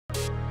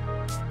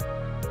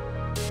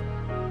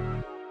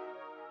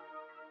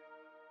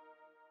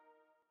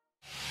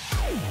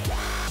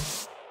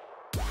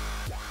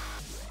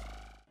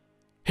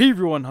Hey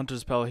everyone,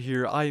 Hunter's Pal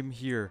here. I am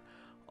here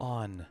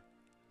on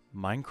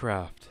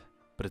Minecraft,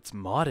 but it's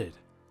modded.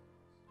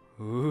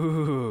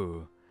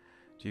 Ooh.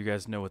 Do you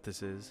guys know what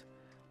this is?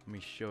 Let me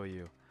show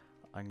you.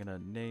 I'm gonna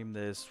name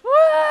this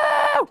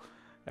Woo!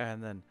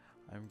 And then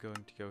I'm going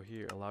to go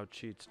here, allow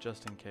cheats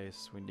just in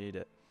case we need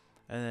it.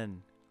 And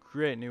then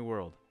create new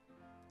world.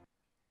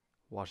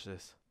 Watch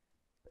this.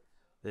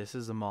 This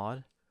is a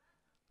mod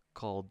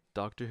called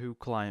Doctor Who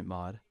Client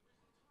Mod.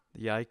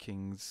 The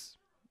iKings,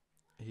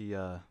 he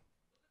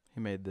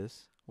made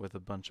this with a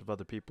bunch of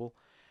other people,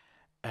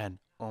 and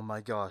oh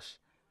my gosh,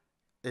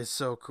 it's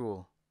so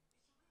cool.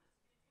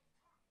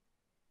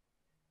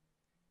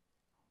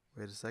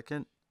 Wait a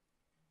second.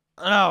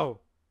 No,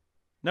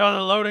 the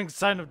loading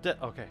sign of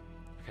death. Okay.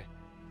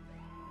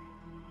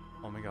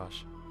 Oh my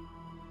gosh,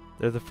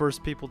 they're the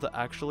first people to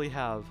actually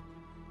have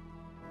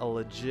a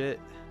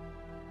legit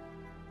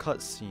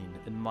cutscene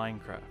in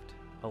Minecraft,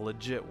 a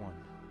legit one,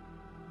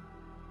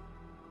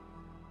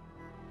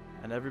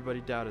 and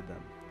everybody doubted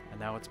them. And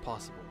now it's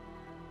possible.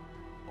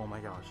 Oh my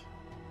gosh.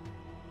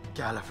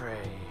 Gallifrey.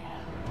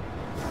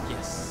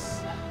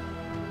 Yes.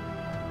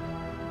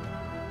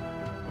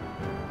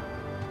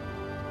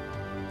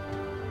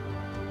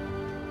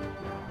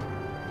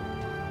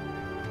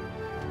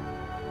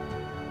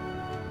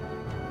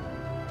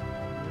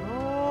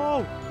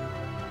 No!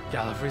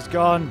 Gallifrey's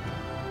gone.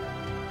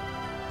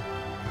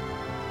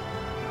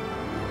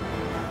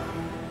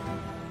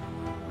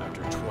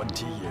 After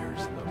 20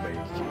 years in the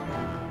making.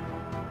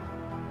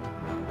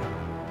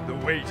 The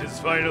wait is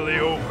finally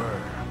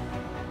over.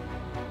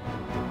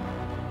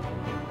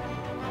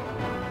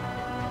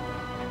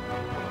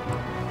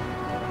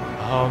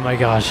 Oh my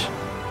gosh.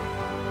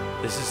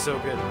 This is so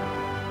good.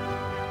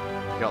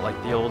 We got like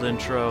the old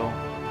intro.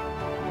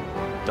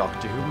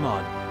 Doctor Who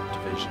Mod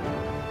Division.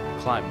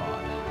 Client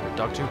Mod. Or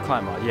Doctor Who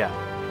Client Mod, yeah.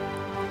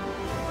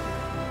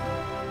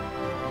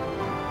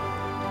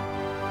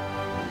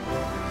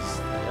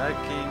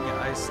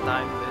 iKing,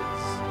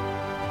 Steinwitz.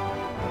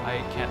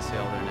 I can't say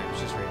all their names,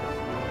 just read them.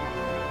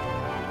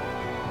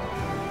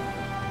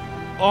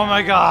 Oh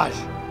my gosh!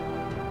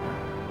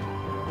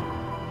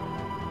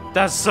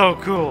 That's so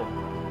cool!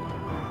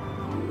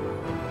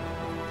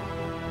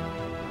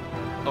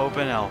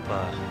 Open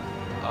alpha.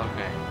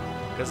 Okay.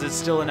 Because it's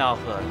still an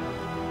alpha,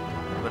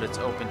 but it's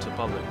open to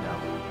public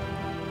now.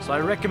 So I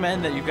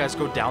recommend that you guys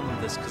go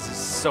download this because it's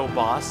so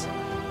boss.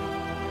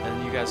 And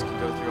then you guys can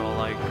go through all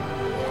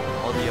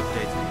the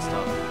updates and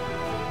stuff.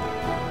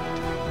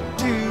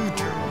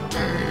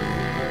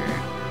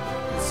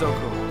 It's so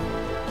cool.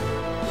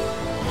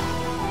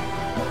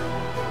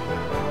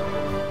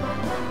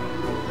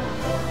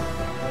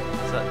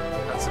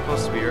 That's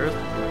supposed to be Earth?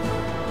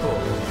 Cool.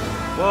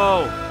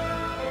 Whoa!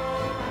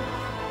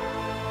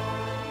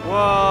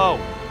 Whoa!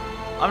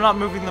 I'm not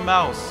moving the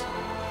mouse.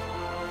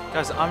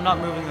 Guys, I'm not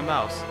moving the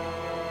mouse.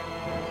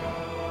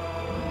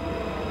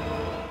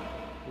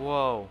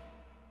 Whoa.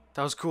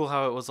 That was cool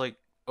how it was like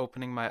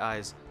opening my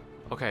eyes.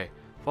 Okay,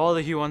 follow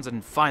the Huons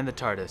and find the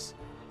TARDIS.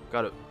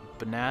 Got a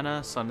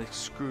banana, sonic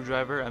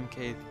screwdriver,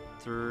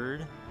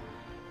 MK3rd,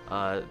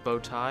 bow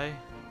tie.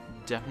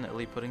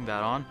 Definitely putting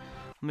that on.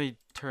 Let me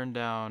turn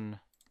down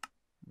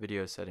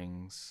video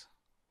settings.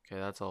 Okay,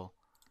 that's all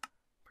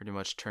pretty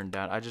much turned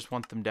down. I just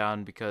want them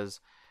down because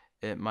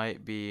it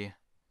might be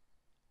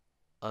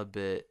a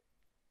bit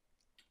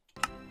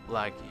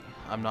laggy.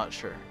 I'm not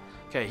sure.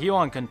 Okay,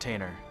 Huon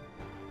container.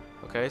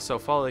 Okay, so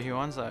follow the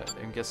Huons.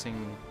 I'm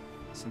guessing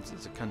since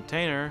it's a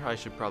container, I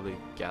should probably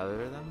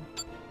gather them.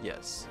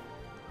 Yes,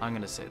 I'm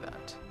gonna say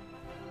that.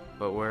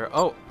 But where?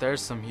 Oh,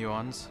 there's some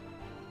Huons.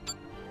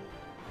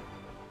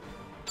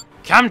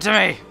 Come to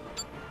me!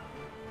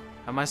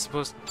 Am I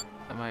supposed...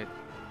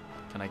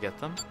 Can I get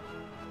them?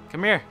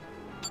 Come here!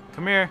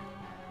 Come here!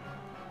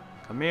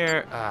 Come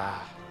here!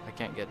 Ah, I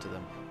can't get to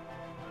them.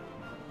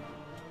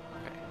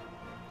 Okay.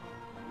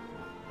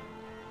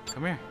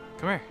 Come here!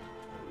 Come here!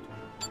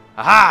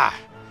 Aha!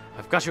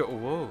 I've got you!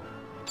 Whoa!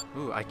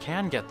 Ooh, I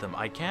can get them!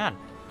 I can!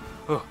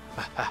 Ooh!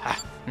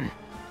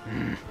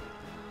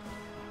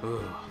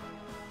 Ooh!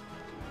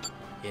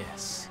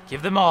 Yes!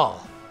 Give them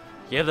all!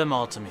 Give them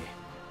all to me!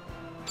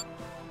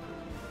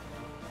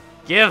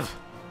 Give!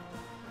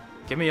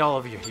 Give me all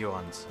of your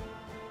Huons.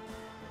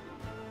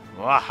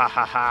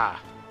 Wahahaha!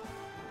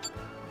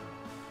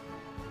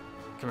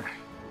 Come here.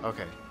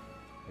 Okay.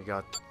 I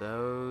got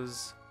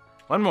those.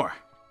 One more!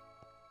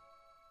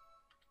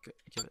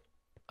 Give it.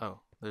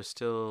 Oh, there's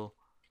still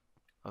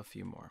a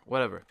few more.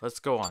 Whatever. Let's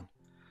go on.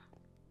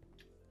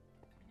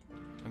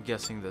 I'm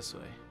guessing this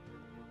way.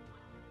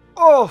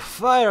 Oh,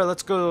 fire!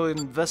 Let's go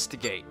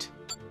investigate.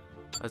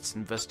 Let's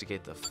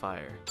investigate the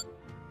fire.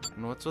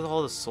 And what's with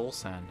all the soul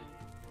sand?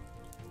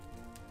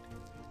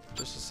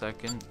 Just a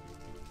second.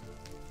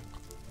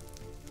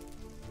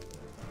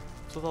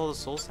 What's with all the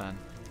soul sand?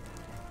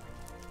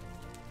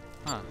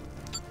 Huh.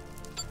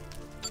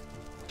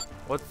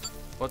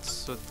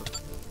 What's with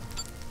the...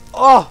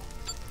 Oh!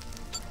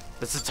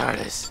 It's the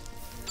TARDIS!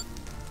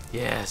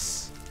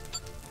 Yes!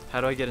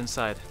 How do I get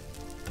inside?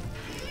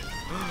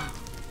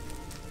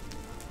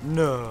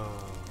 No!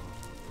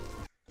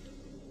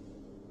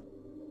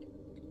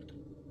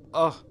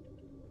 Oh.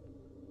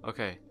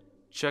 Okay.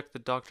 Check the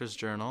doctor's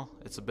journal.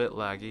 It's a bit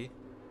laggy.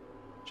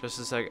 Just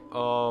a sec.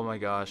 Oh my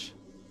gosh.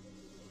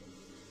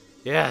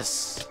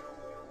 Yes!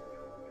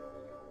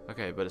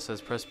 Okay, but it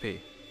says press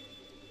P.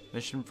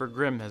 Mission for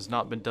Grimm has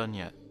not been done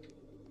yet.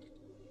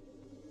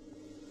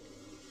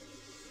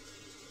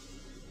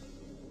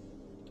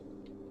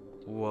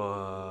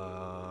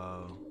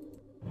 Whoa.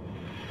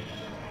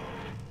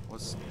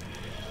 What's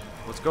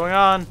going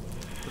on?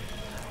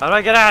 How do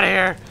I get out of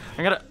here?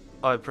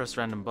 Oh, I pressed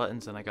random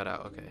buttons and I got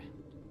out. Okay.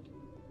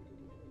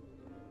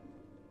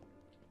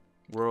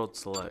 World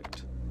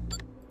select.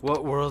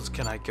 What worlds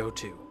can I go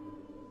to?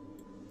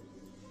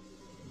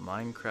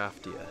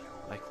 Minecraftia.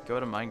 I can go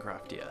to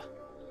Minecraftia.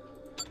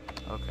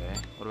 Okay.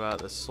 What about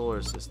the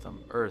solar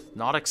system? Earth.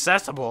 Not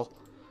accessible?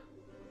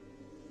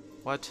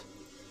 What?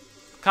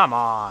 Come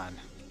on.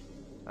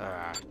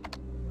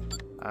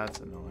 That's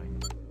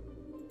annoying.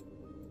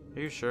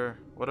 Are you sure?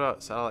 What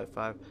about Satellite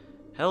 5?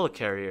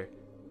 Helicarrier.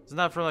 Isn't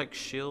that for like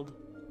shield?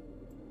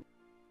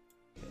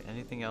 Okay,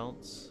 anything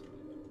else?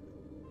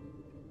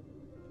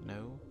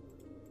 No.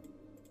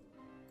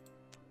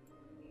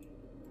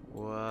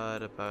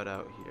 What about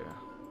out here?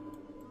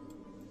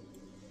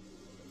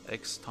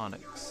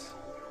 Extonics.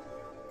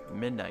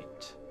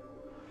 Midnight.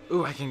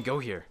 Ooh, I can go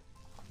here.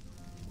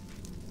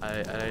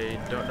 I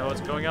don't know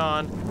what's going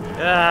on.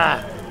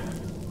 Ah!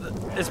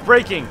 It's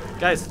breaking!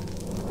 Guys,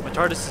 my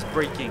TARDIS is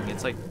breaking.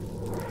 It's like...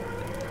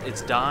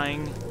 It's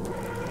dying.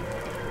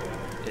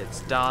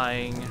 It's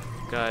dying.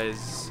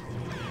 Guys.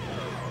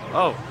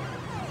 Oh!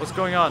 What's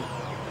going on?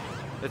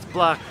 It's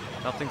black.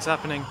 Nothing's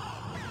happening.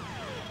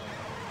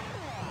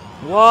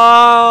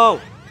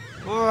 Whoa!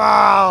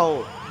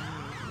 Wow!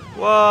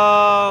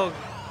 Whoa!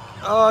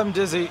 Oh, I'm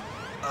dizzy.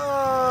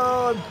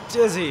 Oh, I'm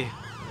dizzy.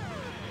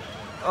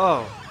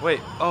 Oh, wait.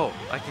 Oh,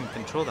 I can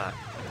control that.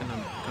 I can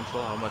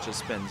control how much it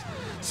spins.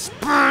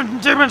 Spin!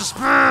 Demon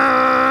spin!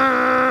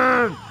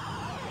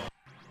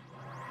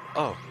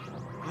 Oh.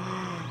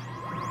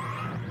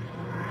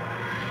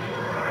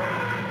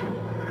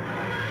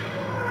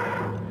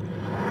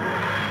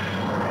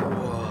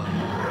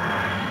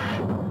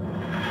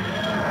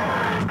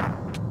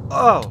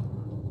 Oh!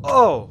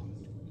 Oh!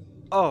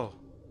 Oh!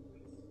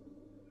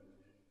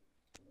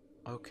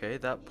 Okay,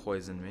 that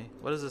poisoned me.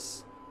 What is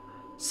this?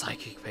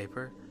 Psychic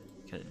paper?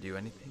 Can it do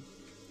anything?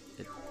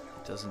 It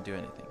doesn't do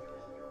anything.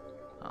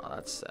 Oh,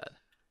 that's sad.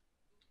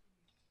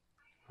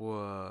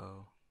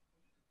 Whoa.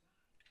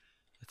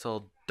 It's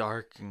all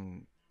dark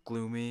and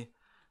gloomy.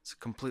 It's a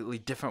completely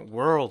different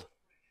world.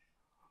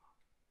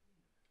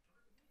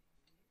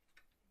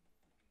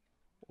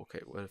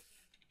 Okay, what if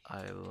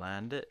I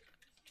land it?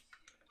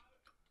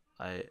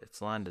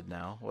 It's landed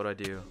now. What do I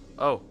do?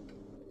 Oh!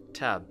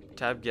 Tab.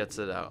 Tab gets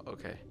it out.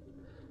 Okay.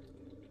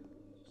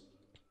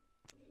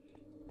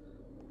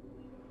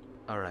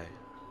 Alright.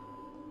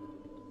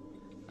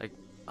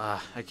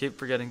 I keep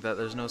forgetting that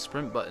there's no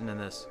sprint button in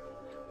this.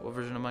 What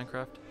version of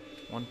Minecraft?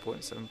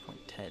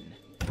 1.7.10.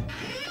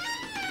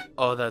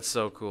 Oh, that's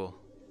so cool.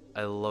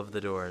 I love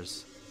the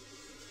doors.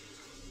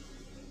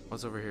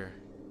 What's over here?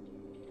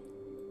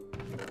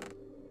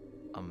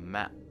 A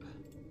map.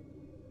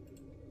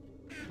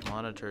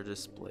 Monitor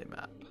display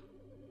map.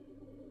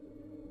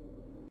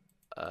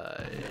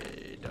 I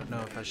don't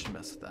know if I should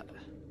mess with that.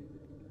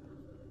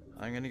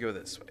 I'm gonna go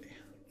this way.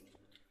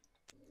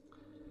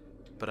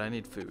 But I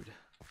need food.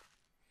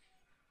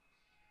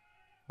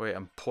 Wait,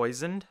 I'm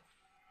poisoned?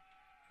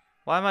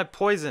 Why am I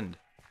poisoned?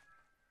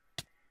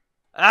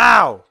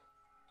 Ow!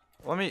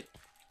 Let me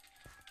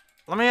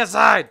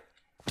inside!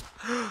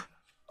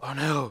 Oh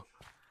no!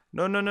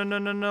 No, no, no, no,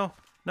 no, no.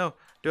 No.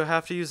 Do I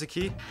have to use a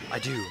key? I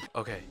do.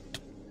 Okay.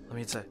 Let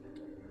me inside.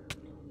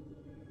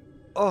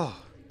 Oh,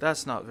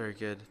 that's not very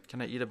good.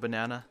 Can I eat a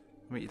banana?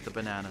 Let me eat the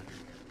banana.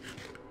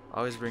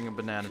 Always bring a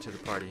banana to the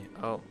party.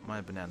 Oh,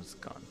 my banana's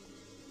gone.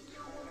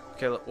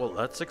 Okay, well,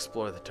 let's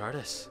explore the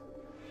TARDIS.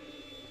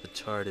 The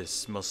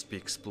TARDIS must be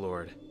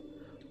explored.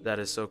 That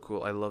is so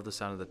cool. I love the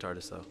sound of the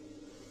TARDIS, though.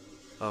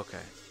 Okay.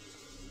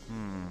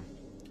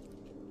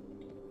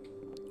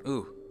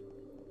 Ooh.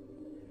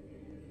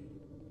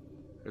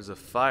 There's a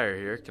fire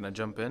here. Can I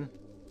jump in?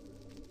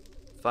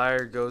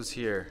 Fire goes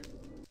here.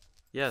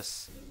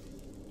 Yes.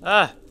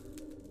 Ah!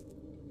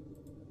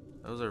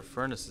 Those are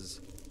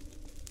furnaces.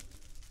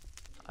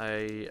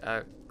 I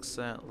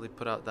accidentally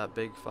put out that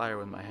big fire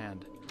with my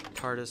hand.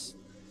 TARDIS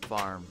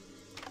farm.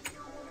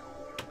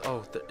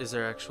 Oh, is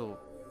there actual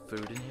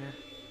food in here?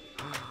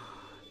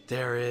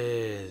 There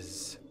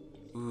is.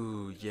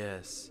 Ooh,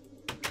 yes.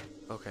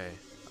 Okay.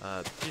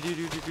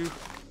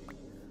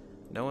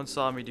 No one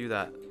saw me do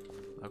that.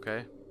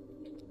 Okay.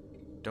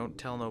 Don't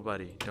tell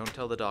nobody. Don't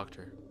tell the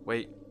doctor.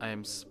 Wait, I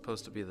am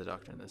supposed to be the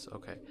doctor in this.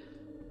 Okay.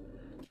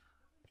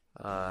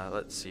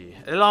 Let's see.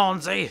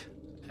 Elonzi!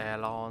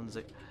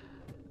 Elonzi.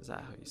 Is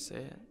that how you say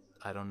it?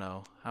 I don't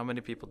know. How many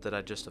people did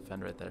I just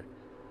offend right there?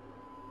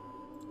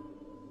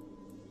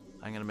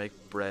 I'm gonna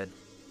make bread.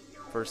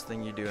 First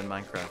thing you do in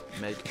Minecraft,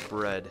 make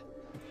bread.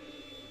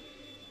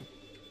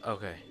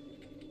 Okay.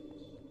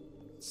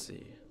 Let's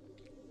see.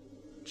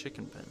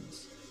 Chicken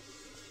pens.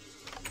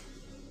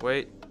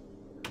 Wait.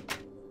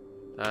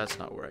 That's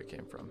not where I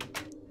came from.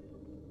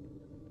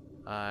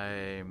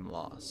 I'm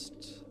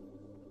lost.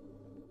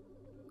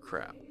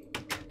 Crap.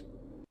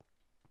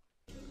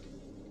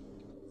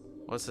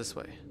 What's this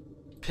way?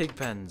 Pig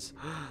pens.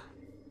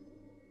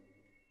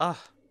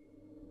 Ah.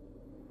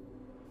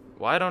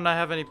 Why don't I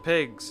have any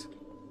pigs?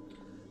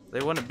 They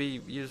wouldn't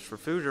be used for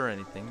food or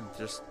anything,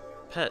 just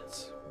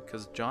pets.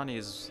 Because Johnny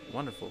is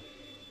wonderful.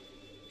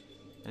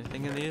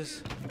 Anything in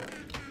these?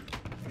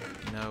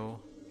 No.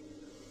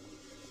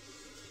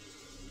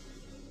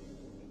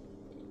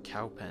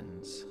 Cow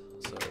pens.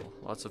 So,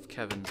 lots of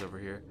Kevins over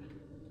here.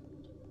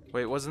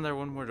 Wait, wasn't there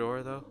one more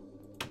door, though?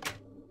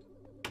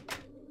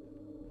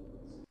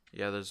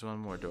 Yeah, there's one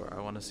more door.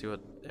 I want to see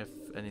what, if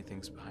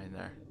anything's behind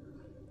there.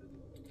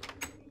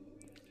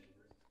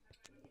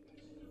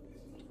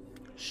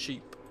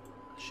 Sheep.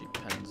 Sheep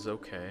pens,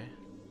 okay.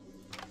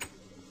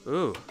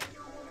 Ooh.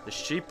 The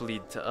sheep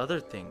lead to other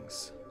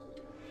things.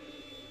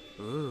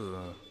 Ooh.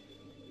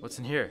 What's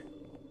in here?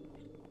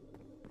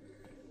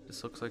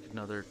 This looks like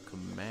another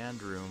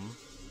command room.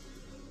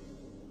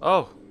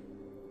 Oh!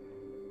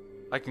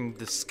 I can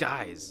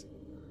disguise.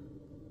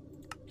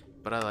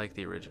 But I like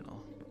the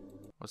original.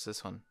 What's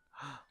this one?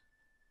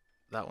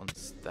 That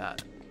one's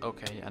that.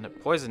 Okay, and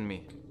it poisoned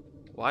me.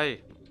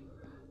 Why?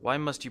 Why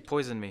must you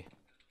poison me?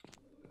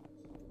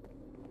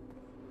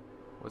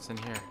 What's in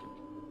here?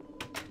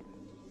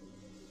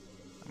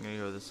 I'm gonna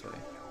go this way.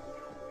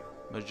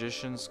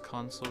 Magician's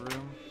console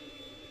room.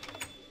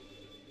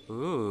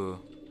 Ooh.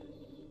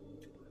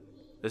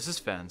 This is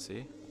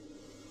fancy.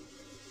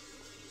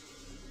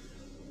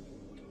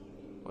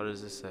 What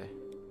does this say?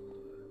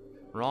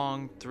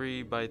 Wrong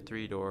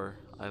 3x3 door.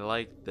 I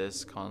like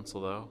this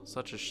console though.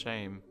 Such a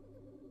shame.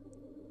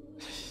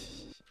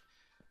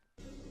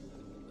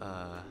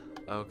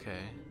 Okay.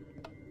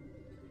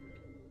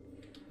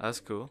 That's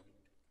cool.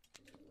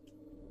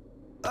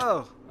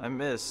 Oh, I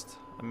missed.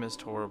 I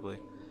missed horribly.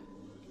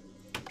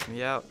 Get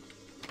me out.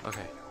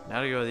 Okay,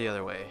 now to go the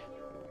other way.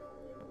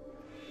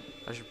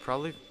 I should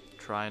probably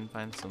try and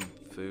find some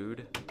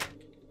food.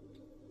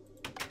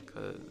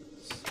 Cause,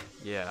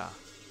 yeah,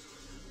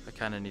 I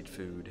kind of need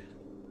food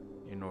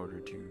in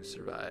order to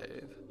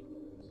survive.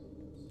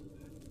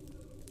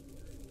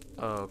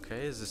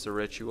 Okay, is this a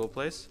ritual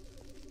place?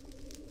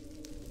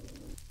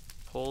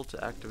 Pull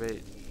to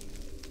activate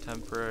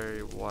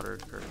temporary water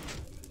current.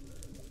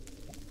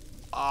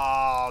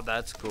 Oh,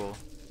 that's cool.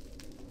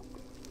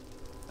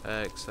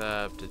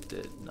 Except it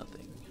did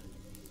nothing.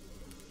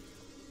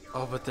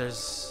 Oh, but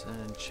there's an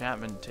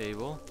enchantment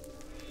table.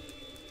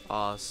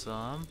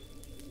 Awesome.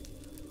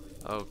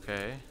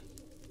 Okay.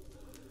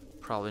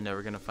 Probably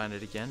never gonna find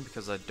it again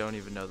because I don't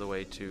even know the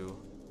way to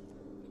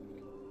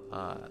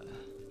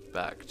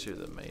back to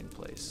the main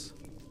place.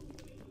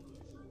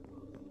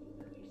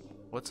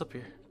 What's up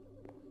here?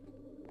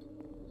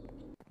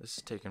 This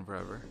is taking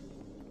forever.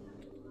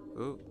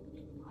 Ooh.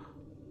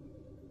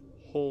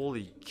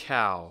 Holy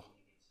cow.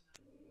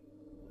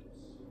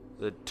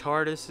 The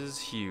TARDIS is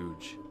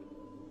huge.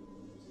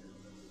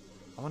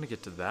 I want to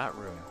get to that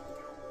room.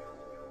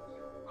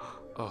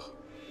 Oh,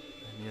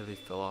 I nearly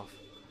fell off.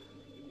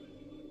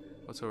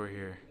 What's over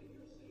here?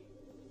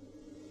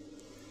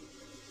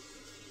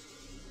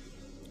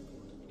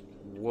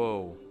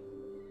 Whoa.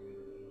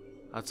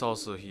 That's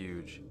also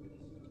huge.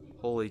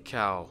 Holy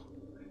cow.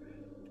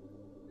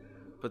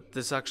 But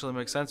this actually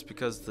makes sense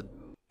because the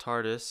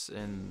TARDIS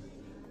in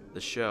the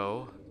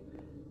show,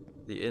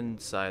 the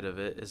inside of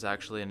it is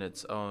actually in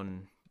its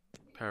own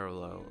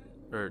parallel,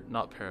 or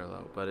not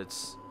parallel, but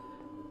its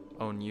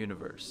own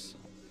universe.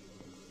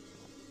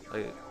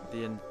 Like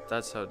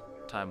that's how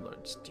Time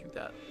Lords do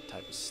that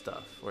type of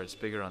stuff, where it's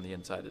bigger on the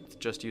inside. It's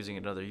just using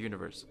another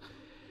universe.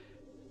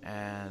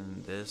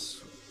 And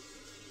this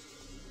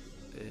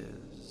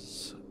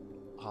is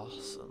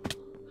awesome.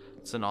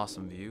 It's an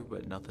awesome view,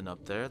 but nothing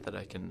up there that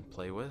I can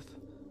play with.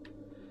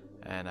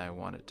 And I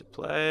wanted to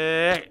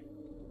play.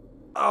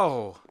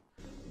 Oh,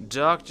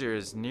 Doctor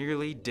is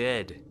nearly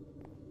dead.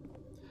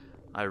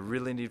 I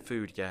really need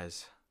food,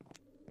 guys.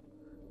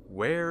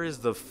 Where is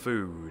the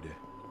food?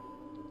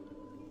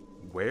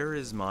 Where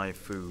is my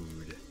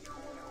food?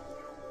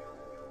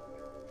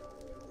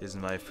 Is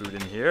my food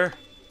in here?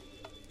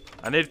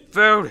 I need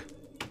food!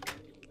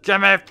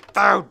 Give me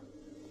food!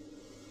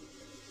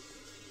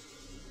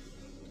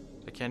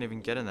 I can't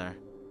even get in there.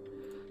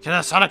 Can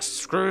a sonic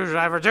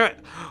screwdriver do it?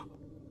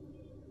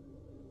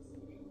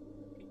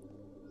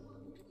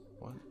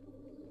 What?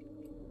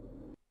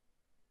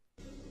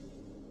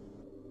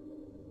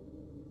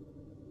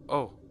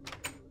 Oh.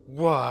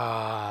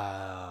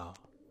 Wow.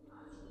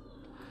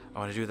 I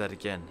want to do that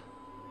again.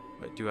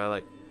 Wait, do I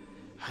like...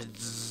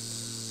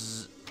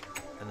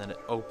 And then it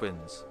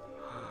opens.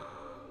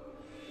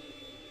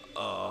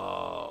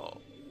 Oh.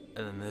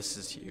 And then this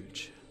is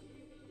huge.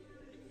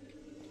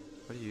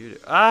 What do you do?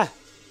 Ah!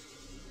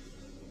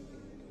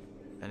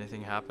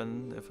 Anything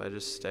happen if I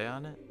just stay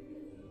on it?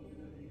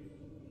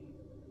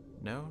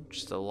 No?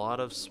 Just a lot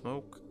of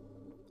smoke?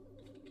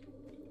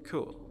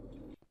 Cool.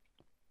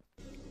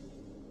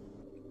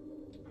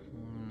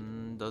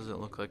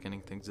 Doesn't look like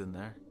anything's in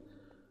there.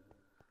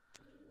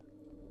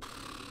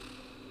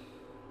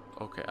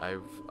 Okay,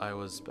 I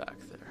was back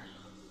there.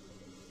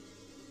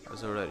 I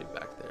was already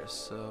back there,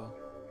 so...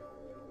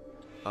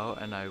 Oh,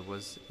 and I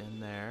was in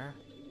there.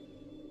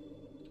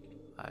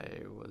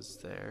 I was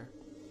there.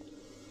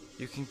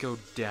 You can go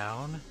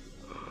down?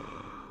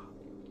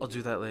 I'll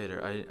do that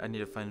later. I need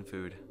to find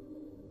food.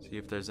 See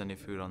if there's any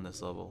food on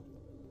this level.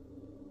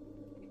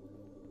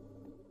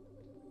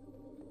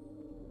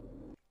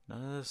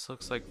 None of this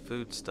looks like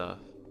food stuff.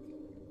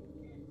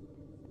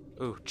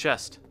 Ooh,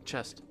 chest.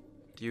 Chest.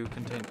 Do you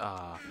contain...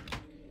 Ah,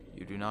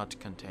 you do not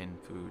contain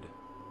food.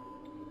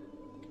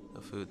 The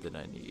food that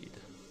I need.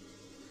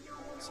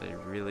 So I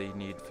really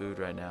need food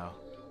right now.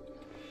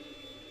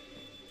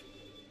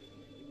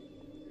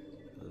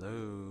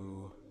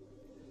 Hello?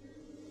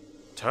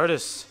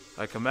 TARDIS,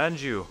 I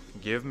command you,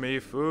 give me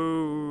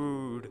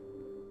food.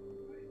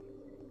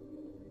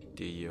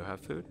 Do you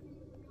have food?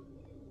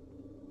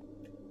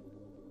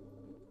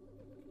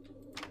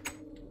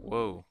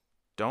 Whoa,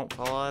 don't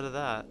fall out of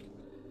that.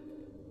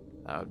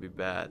 That would be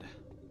bad.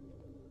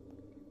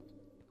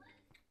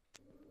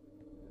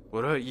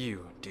 What about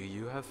you? Do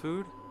you have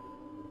food?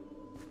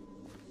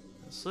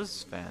 This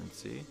is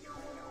fancy.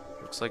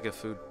 Looks like a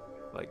food,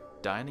 like,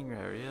 dining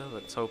area.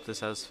 Let's hope this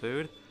has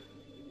food.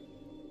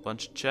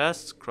 Bunch of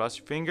chests. Cross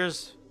your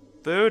fingers.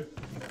 Food.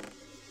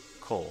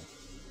 Coal.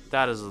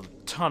 That is a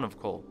ton of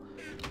coal.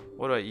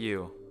 What about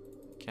you?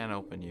 Can't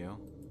open you.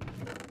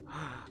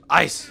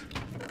 Ice!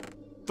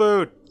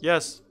 Food!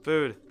 Yes,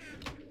 food.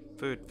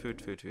 Food.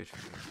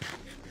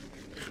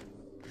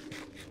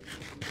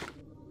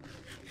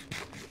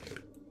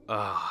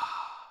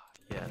 Ah,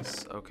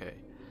 yes, okay.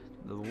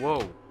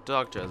 Whoa,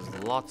 doctor has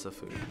lots of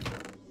food.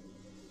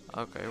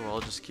 Okay, well,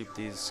 I'll just keep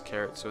these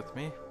carrots with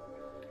me.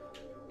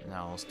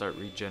 Now I'll start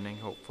regenning,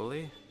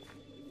 hopefully.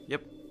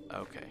 Yep,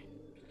 okay.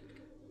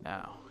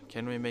 Now,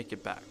 can we make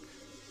it back?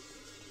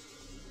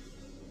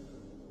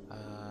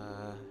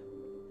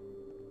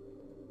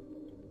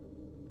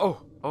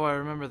 Oh, I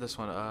remember this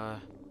one.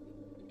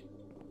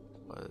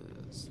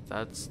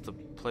 That's the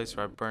place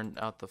where I burned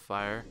out the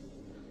fire.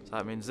 So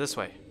that means this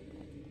way.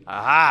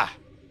 Aha!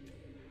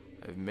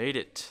 I've made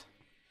it.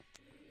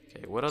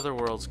 Okay, what other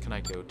worlds can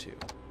I go to?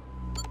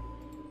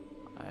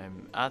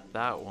 I'm at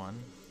that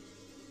one.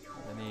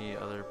 Any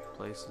other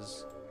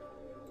places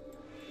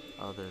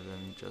other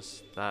than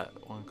just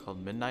that one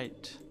called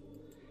Midnight?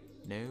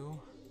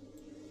 No?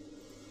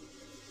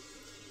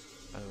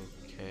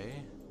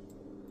 Okay.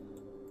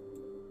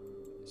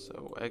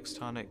 So,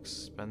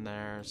 Extonics, been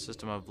there.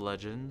 System of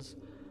Legends.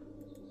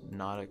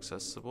 Not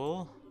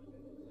accessible.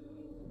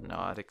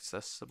 Not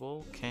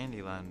accessible.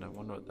 Candyland, I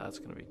wonder what that's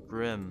gonna be.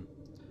 Grim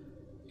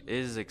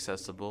is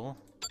accessible.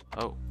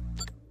 Oh.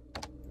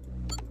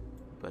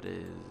 But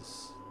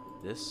is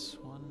this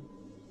one?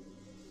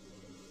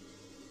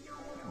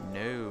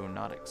 No,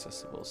 not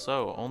accessible.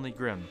 So, only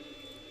Grim.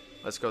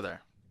 Let's go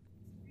there.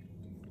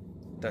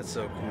 That's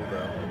so cool,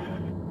 though.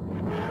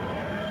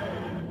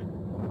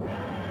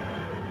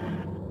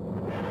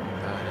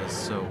 That is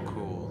so cool.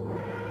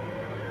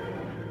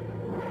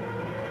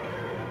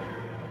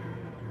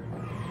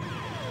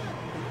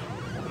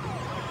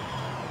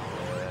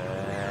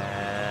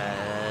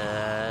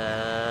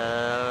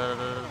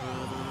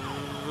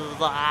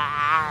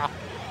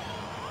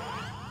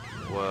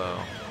 Whoa.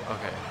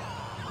 Okay.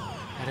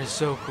 That is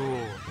so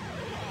cool.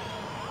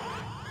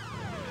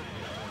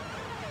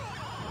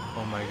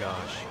 Oh my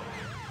gosh.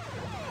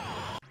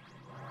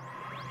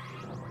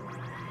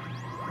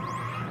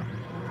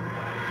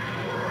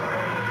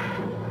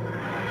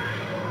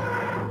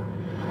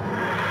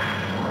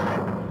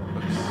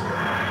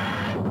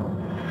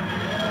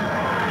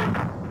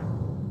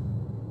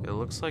 It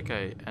looks like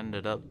I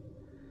ended up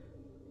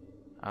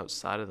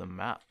outside of the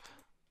map.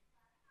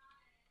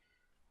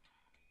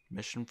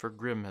 Mission for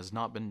Grimm has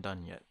not been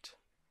done yet.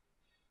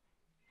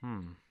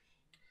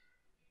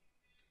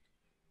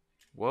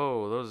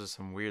 Whoa, those are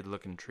some weird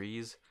looking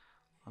trees.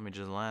 Let me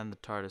just land the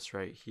TARDIS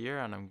right here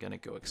and I'm gonna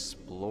go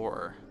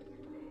explore.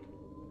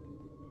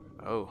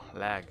 Oh,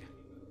 lag.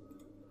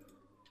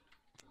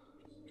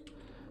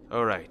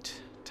 Alright,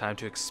 time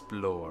to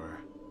explore.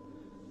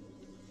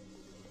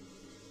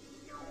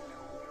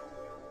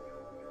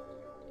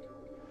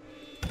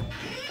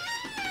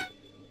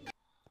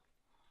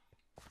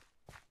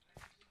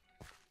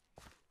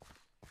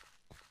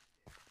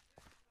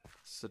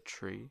 It's a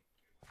tree.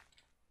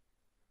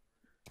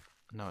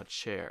 No, a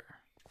chair.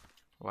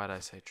 Why'd I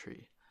say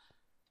tree?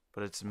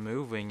 But it's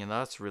moving and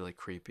that's really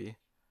creepy.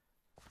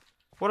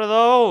 What are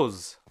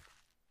those?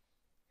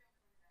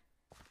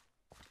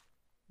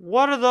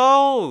 What are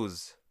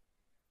those?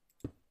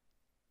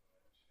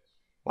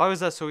 Why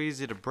was that so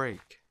easy to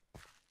break?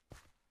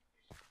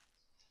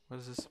 What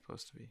is this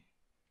supposed to be?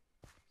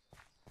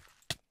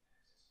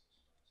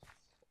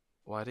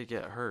 Why'd it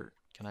get hurt?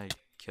 Can I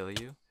kill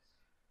you?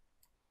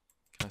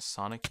 Can I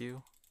Sonic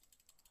you?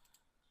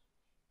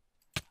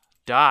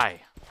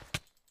 Die!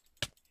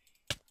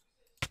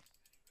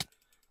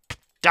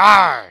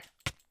 Die!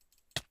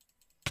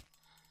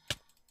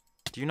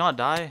 Do you not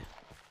die?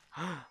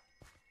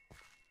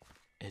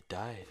 It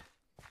died.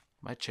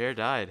 My chair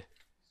died.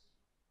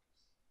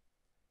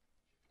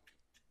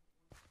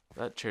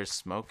 That chair's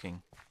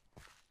smoking.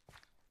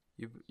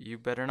 You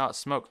better not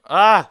smoke.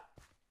 Ah!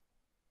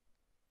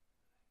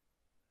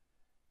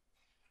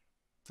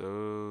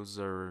 Those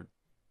are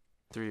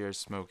 3 are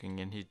smoking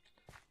and he...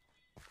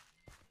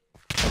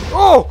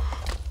 Oh!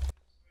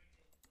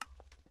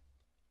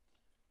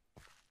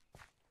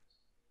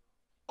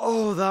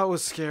 Oh, that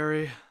was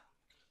scary.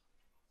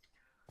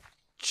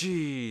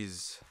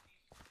 Jeez.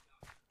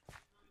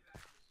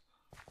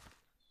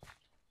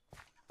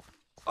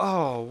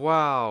 Oh,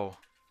 wow.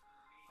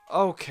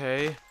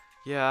 Okay.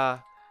 Yeah.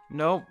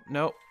 Nope,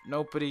 nope,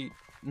 nobody.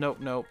 Nope,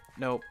 nope,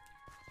 nope.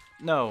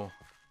 No.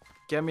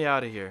 Get me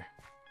out of here.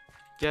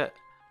 Get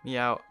me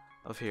out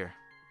of here.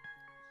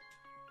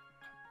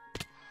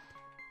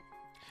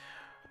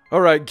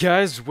 Alright,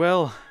 guys,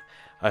 well,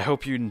 I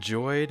hope you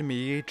enjoyed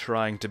me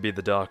trying to be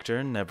the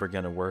doctor. Never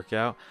gonna work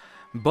out.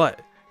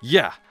 But,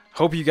 yeah,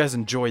 hope you guys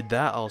enjoyed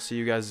that. I'll see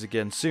you guys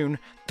again soon.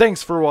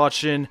 Thanks for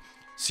watching.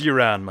 See you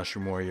around,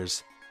 Mushroom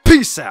Warriors.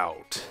 Peace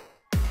out!